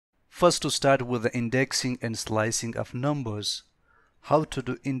First, to start with the indexing and slicing of numbers. How to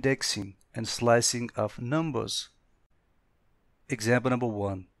do indexing and slicing of numbers. Example number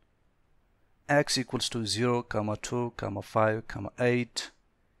 1. X equals to 0, 2, 5, 8.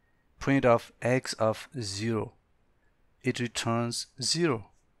 Print of x of 0. It returns 0.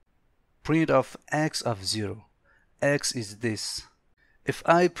 Print of x of 0. X is this. If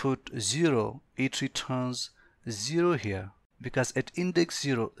I put 0, it returns 0 here, because at index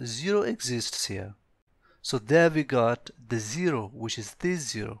 0, 0 exists here. So there we got the 0, which is this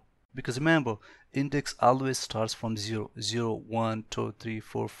 0. Because remember, index always starts from 0, 0, 1, 2, 3,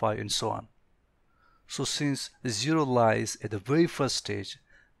 4, 5, and so on. So since 0 lies at the very first stage,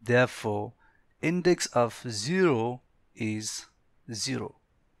 therefore, index of 0 is 0.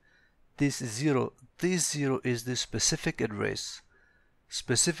 This 0 is the specific address.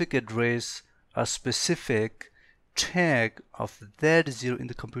 Specific address, a specific tag of that 0 in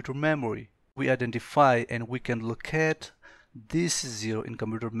the computer memory. We identify and we can locate this 0 in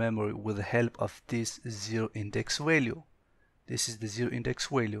computer memory with the help of this 0 index value. This is the 0 index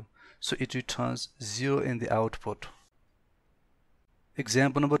value. So it returns 0 in the output.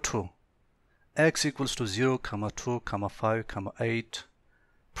 Example number 2. X equals to 0, 2, 5, 8.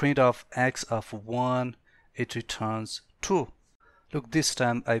 Print of x of 1. It returns 2. Look, this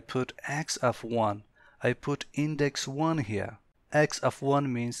time I put x of 1. I put index 1 here. X of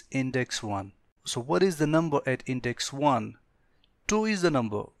 1 means index 1. So what is the number at index 1? 2 is the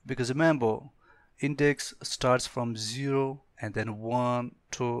number, because remember, index starts from 0 and then 1,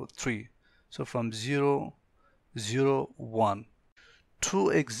 2, 3. So from 0, 0, 1. 2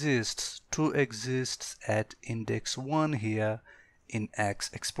 exists at index 1 here in x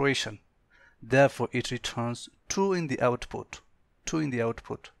expression. Therefore, it returns 2 in the output. 2 in the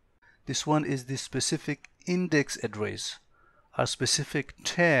output. This one is the specific index address, a specific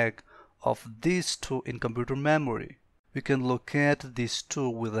tag of these 2 in computer memory. We can locate these 2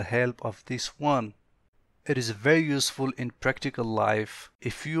 with the help of this one. It is very useful in practical life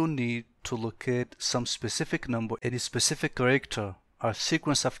if you need to locate some specific number, any specific character or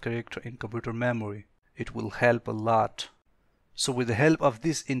sequence of character in computer memory. It will help a lot. So with the help of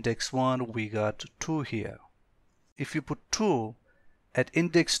this index 1, we got 2 here. If you put 2, at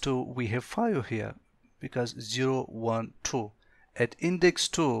index 2 we have 5 here, because 0, 1, 2. At index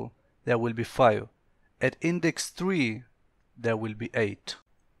 2 there will be 5. At index 3 there will be 8.